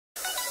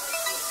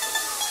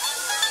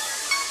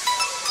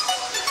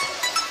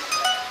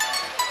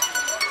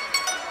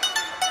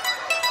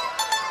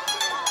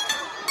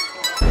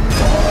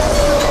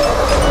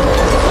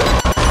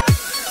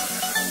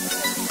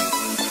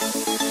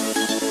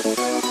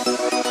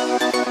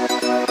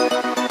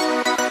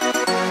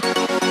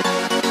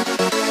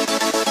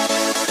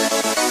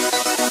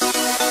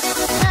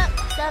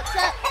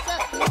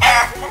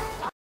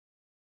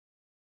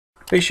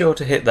be sure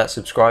to hit that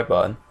subscribe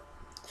button.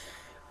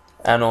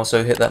 And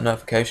also hit that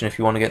notification if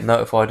you want to get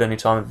notified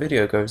anytime a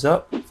video goes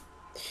up.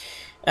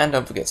 And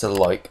don't forget to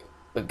like,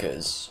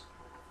 because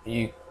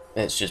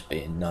it's just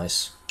being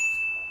nice.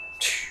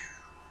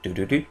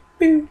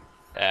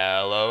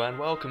 Hello and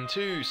welcome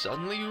to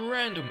Suddenly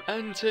Random,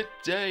 and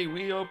today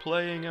we are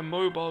playing a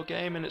mobile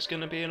game, and it's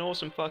going to be an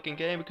awesome fucking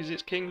game because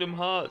it's Kingdom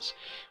Hearts.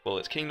 Well,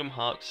 it's Kingdom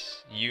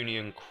Hearts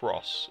Union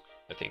Cross,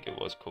 I think it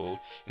was called.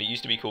 And it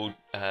used to be called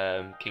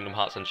Kingdom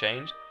Hearts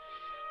Unchained.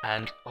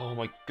 And oh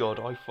my god,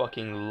 I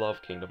fucking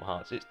love Kingdom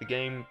Hearts. It's the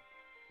game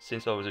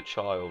since I was a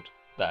child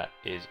that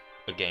is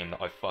a game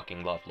that I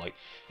fucking love. Like,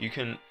 you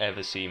can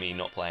ever see me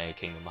not playing a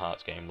Kingdom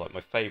Hearts game. Like,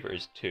 my favourite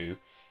is 2.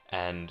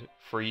 And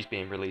 3's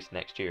being released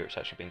next year. It's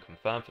actually been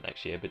confirmed for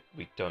next year, but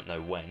we don't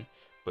know when.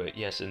 But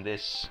yes, in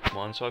this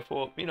one, so I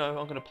thought, you know,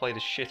 I'm going to play the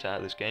shit out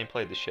of this game,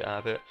 played the shit out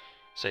of it,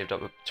 saved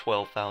up with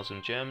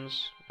 12,000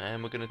 gems,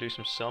 and we're going to do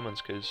some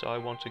summons, because I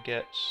want to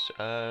get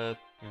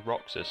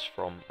Roxas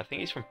from, I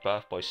think he's from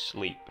Birth by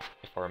Sleep,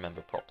 if I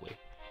remember properly.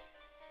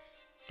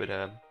 But,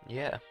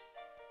 yeah.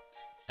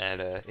 And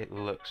it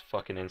looks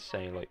fucking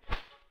insane. Like,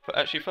 but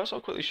actually, first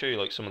I'll quickly show you,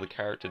 like, some of the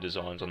character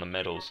designs on the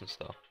medals and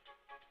stuff.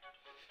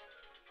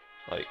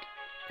 Like,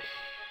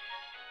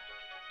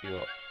 you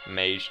got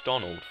Mage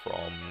Donald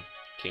from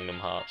Kingdom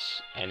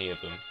Hearts, any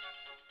of them.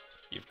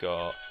 You've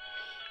got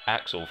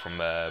Axel from,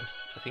 I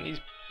think he's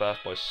Birth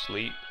by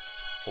Sleep,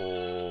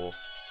 or,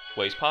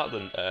 well, he's part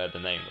of the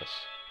Nameless.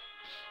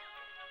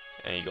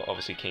 And you got,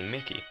 obviously, King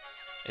Mickey.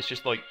 It's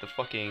just, like,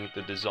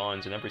 the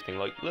designs and everything.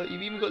 Like, look,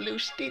 you've even got little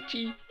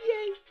Stitchy, yay!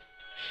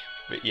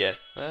 But yeah,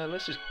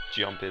 let's just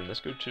jump in. Let's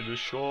go to the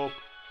shop.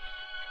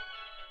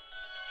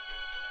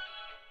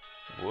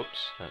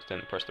 Whoops, I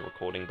accidentally pressed the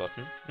recording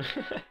button.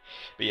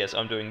 But yes,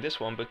 I'm doing this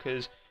one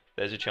because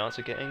there's a chance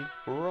of getting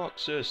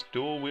Roxas,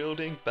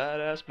 dual-wielding,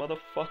 badass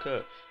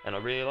motherfucker. And I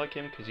really like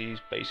him because he's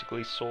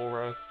basically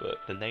Sora, but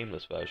the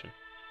Nameless version.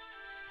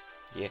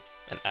 Yeah,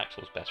 and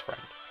Axel's best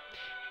friend.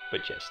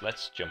 But yes,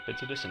 let's jump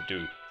into this and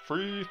do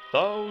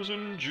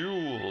 3,000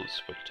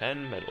 jewels for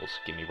 10 medals.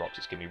 Give me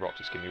Roxas, give me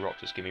Roxas, give me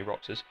Roxas, give me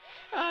Roxas.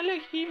 Ah,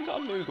 look, he even got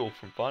a Moogle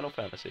from Final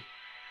Fantasy.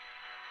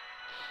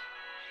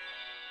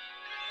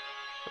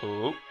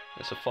 Oh,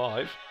 that's a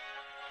 5.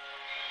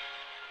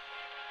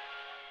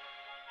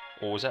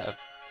 Or was that a...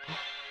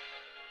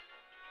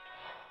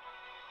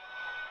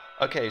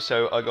 Okay,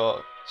 so I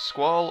got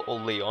Squall or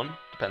Leon,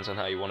 depends on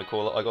how you want to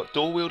call it. I got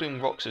dual-wielding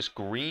Roxas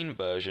green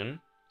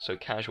version, so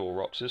casual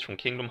Roxas from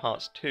Kingdom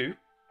Hearts 2,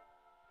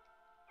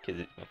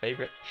 because it's my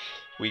favourite.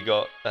 We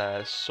got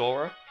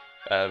Sora,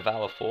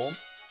 Valor form.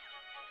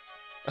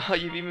 Oh,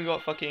 you've even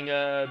got fucking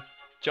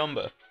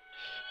Jumbo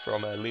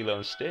from Lilo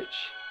and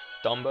Stitch,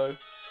 Dumbo.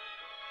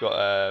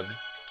 Got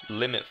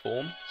Limit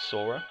form,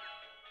 Sora.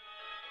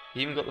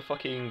 You even got the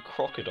fucking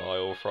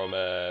crocodile from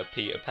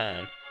Peter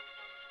Pan.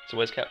 So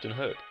where's Captain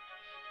Hook?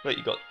 Look,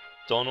 you got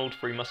Donald,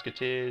 Three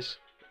Musketeers.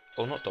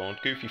 Oh, not Donald,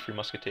 Goofy, Three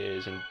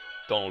Musketeers, and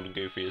Donald and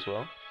Goofy as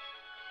well.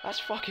 That's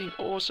fucking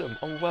awesome.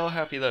 I'm well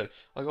happy though.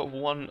 I got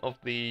one of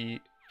the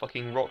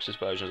fucking Roxas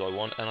versions I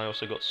want, and I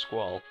also got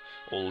Squall,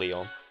 or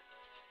Leon.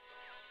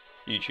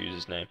 You choose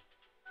his name.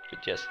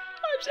 But yes,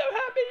 I'm so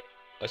happy.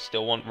 I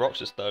still want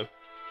Roxas though.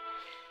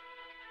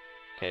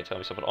 Okay, tell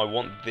me something. I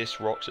want this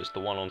Roxas, the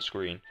one on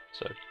screen.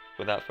 So,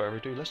 without further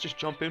ado, let's just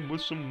jump in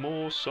with some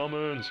more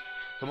summons.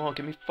 Come on,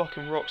 give me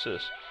fucking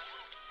Roxas.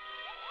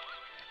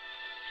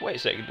 Wait a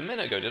second, a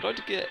minute ago, did I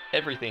get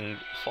everything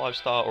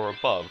 5-star or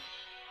above?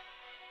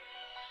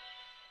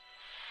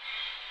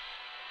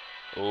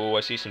 Oh,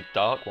 I see some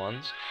dark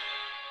ones.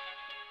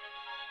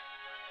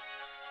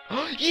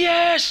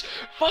 Yes!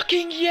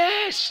 Fucking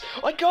yes!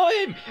 I got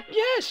him!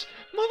 Yes!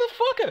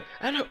 Motherfucker!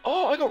 And,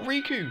 oh, I got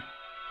Riku.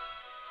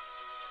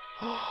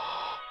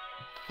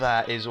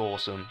 That is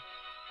awesome.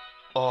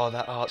 Oh,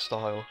 that art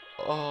style.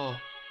 Oh.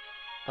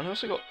 And I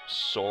also got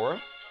Sora.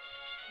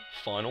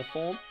 Final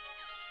form.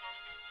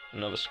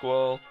 Another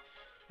Squall.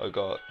 I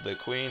got the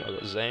Queen. I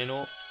got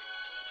Xehanort.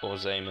 Or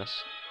Zamus.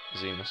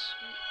 Zemus.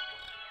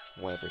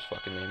 Whatever his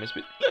fucking name is.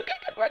 But look,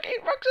 I got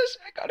fucking Roxas!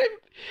 I got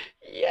him!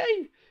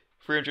 Yay!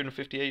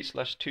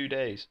 358/2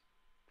 days.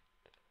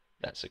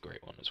 That's a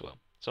great one as well.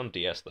 It's on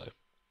DS though.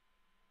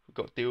 We've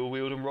got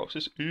dual-wielding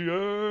Roxas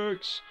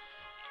EX!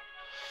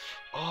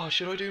 Oh,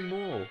 should I do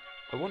more?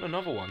 I want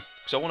another one,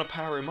 because I want to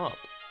power him up.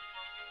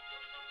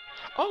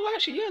 Oh,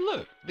 actually, yeah,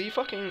 look. The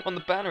fucking, on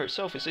the banner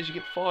itself, it says you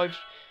get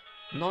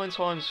 9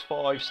 times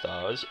 5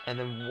 stars, and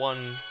then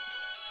 1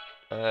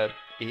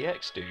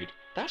 EX dude.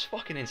 That's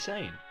fucking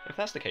insane. If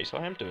that's the case,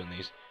 I am doing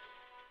these.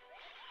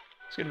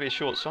 It's going to be a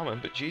short summon,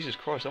 but Jesus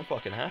Christ, I'm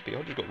fucking happy.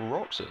 I just got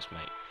Roxas,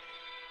 mate.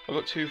 I've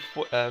got 2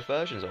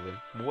 versions of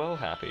him. Well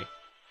happy.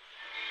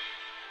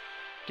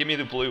 Give me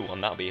the blue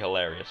one, that'd be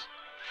hilarious.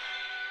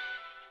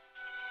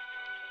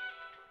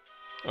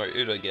 Alright,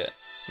 who do I get?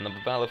 Another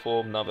Valor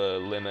form, another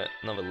Limit,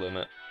 another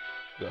Limit.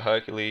 I've got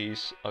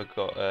Hercules, I've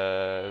got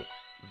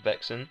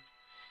Vexen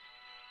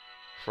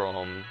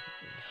from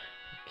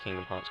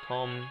Kingdom Hearts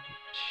Com.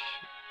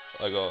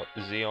 I got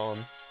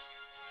Xeon.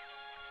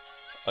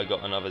 I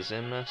got another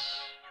Zimnus.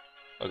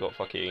 I got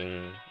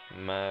fucking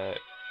Megara.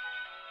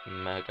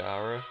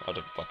 I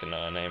don't fucking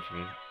know her name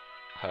from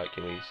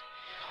Hercules.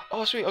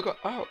 Oh, sweet, I got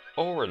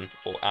Auron,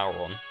 or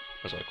Auron,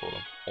 as I call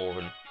him,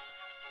 Auron.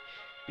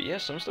 But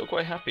yes, I'm still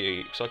quite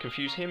happy, because I can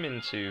fuse him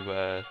into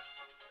my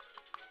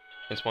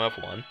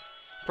other one.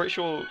 Pretty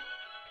sure,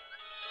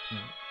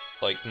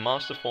 like,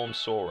 Master Form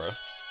Sora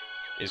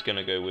is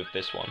gonna go with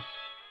this one.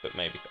 But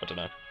maybe, I don't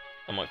know.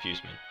 I might fuse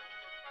him in.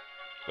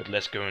 But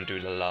let's go and do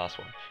the last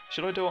one.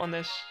 Should I do it on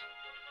this?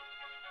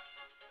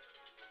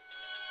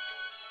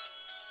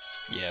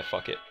 Yeah,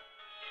 fuck it.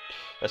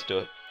 Let's do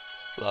it.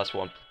 Last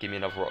one. Give me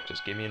another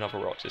Roxas. Give me another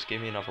Roxas.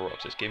 Give me another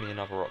Roxas. Give me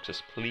another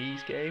Roxas.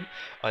 Please, game.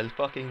 I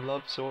fucking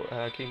love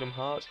Kingdom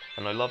Hearts,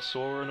 and I love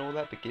Sora and all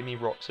that, but give me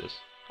Roxas.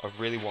 I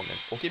really want him.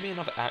 Or give me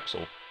another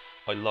Axel.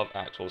 I love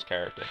Axel's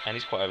character, and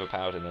he's quite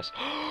overpowered in this.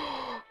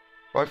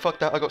 Right, fuck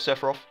that. I got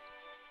Sephiroth.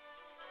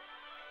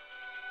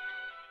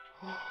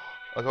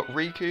 I got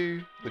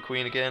Riku, the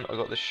Queen again. I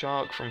got the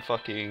shark from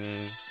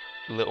fucking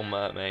Little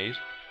Mermaid.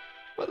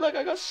 But look,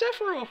 I got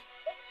Sephiroth.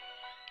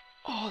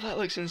 Oh, that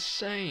looks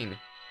insane.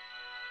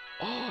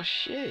 Oh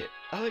shit,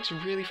 that looks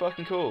really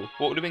fucking cool.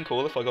 What would have been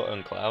cool if I got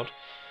Uncloud?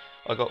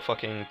 I got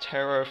fucking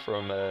Terra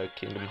from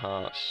Kingdom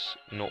Hearts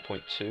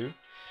 0.2.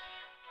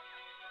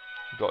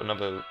 Got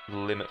another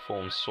Limit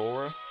Form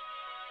Sora.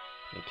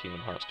 In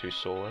Kingdom Hearts 2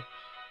 Sora.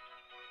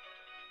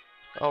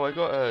 Oh, I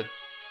got a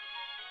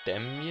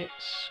Demyx?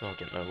 I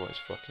don't know what his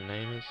fucking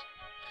name is.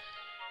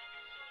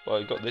 Well,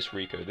 I got this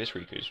Rico. This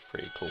Rico is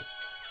pretty cool.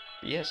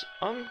 But yes,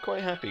 I'm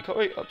quite happy.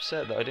 Quite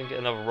upset that I didn't get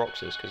another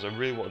Roxas, because I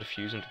really wanted to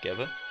fuse them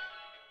together.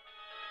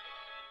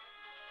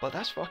 But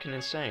that's fucking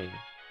insane.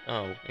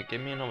 Oh, it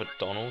gave me another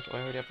Donald. I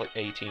already have like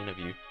 18 of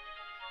you.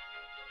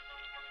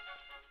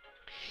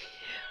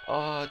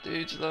 Oh,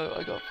 dudes, though,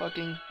 I got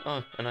fucking...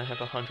 Oh, and I have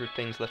 100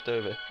 things left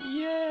over.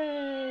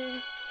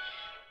 Yay!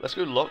 Let's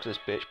go lock this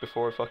bitch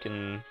before I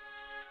fucking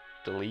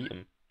delete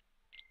him.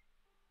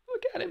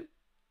 Look at him!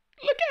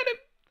 Look at him!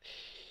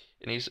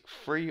 And he's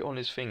free on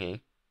his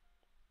thingy.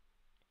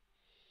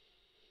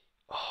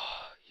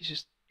 Oh,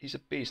 he's a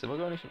beast. Have I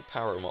got anything to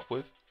power him up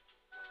with?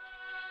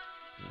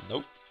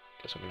 Nope.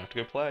 Guess I'm gonna have to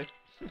go play.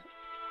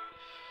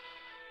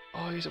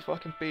 Oh, he's a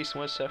fucking beast.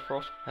 Where's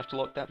Sephiroth? Have to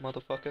lock that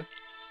motherfucker.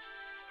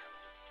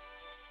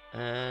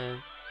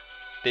 And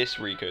this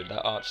Rico,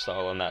 that art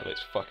style on that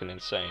looks fucking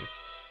insane.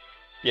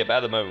 Yeah, but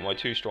at the moment, my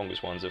two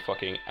strongest ones are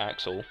fucking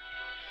Axel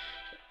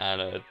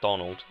and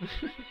Donald.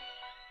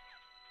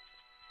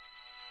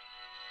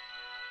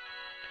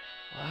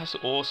 Well, that's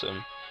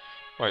awesome.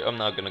 Right, I'm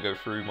now gonna go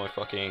through my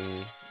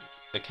fucking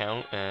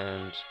account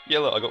and yeah,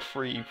 look, I got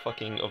 3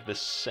 fucking of the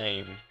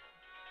same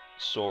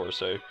Sora.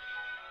 So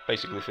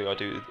basically, if I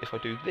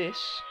do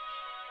this,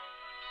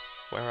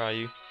 where are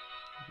you?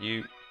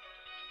 You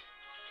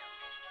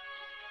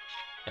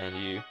and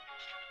you.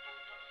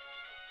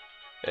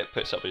 It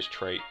puts up his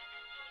trait.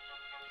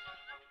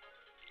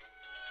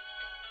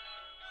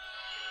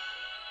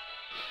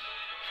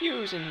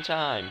 Fusion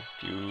time!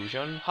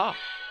 Fusion, ha!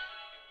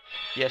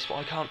 Yes, but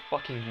I can't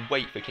fucking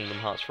wait for Kingdom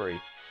Hearts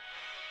 3.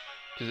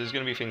 Because there's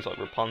going to be things like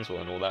Rapunzel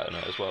and all that in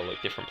it as well,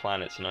 like different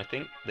planets, and I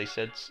think they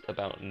said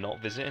about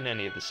not visiting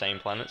any of the same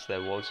planets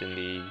there was in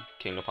the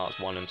Kingdom Hearts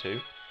 1 and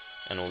 2,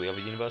 and all the other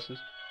universes.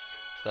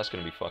 So that's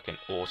going to be fucking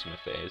awesome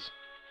if it is.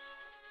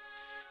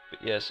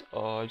 But yes,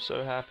 oh, I'm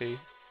so happy.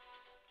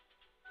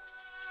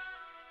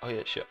 Oh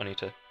yeah, shit, I need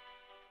to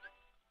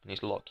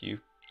lock you.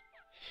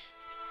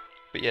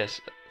 But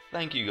yes,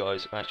 thank you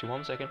guys. Actually,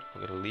 1 second,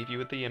 I'm going to leave you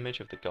with the image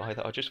of the guy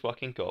that I just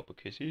fucking got,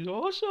 because he's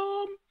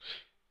awesome!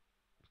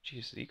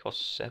 Jesus, he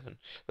costs 7.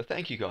 But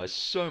thank you guys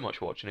so much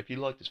for watching. If you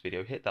liked this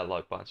video, hit that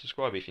like button,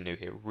 subscribe if you're new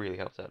here, it really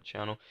helps out the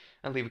channel,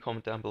 and leave a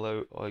comment down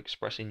below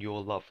expressing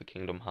your love for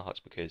Kingdom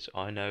Hearts, because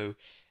I know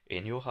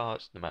in your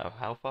hearts, no matter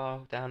how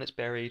far down it's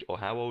buried or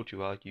how old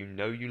you are, you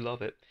know you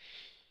love it.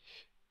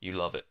 You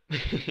love it.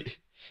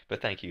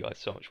 But thank you guys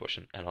so much for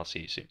watching, and I'll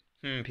see you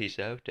soon. Peace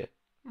out.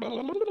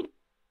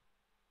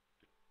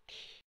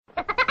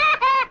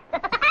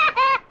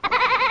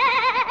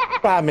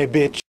 Buy me,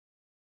 bitch.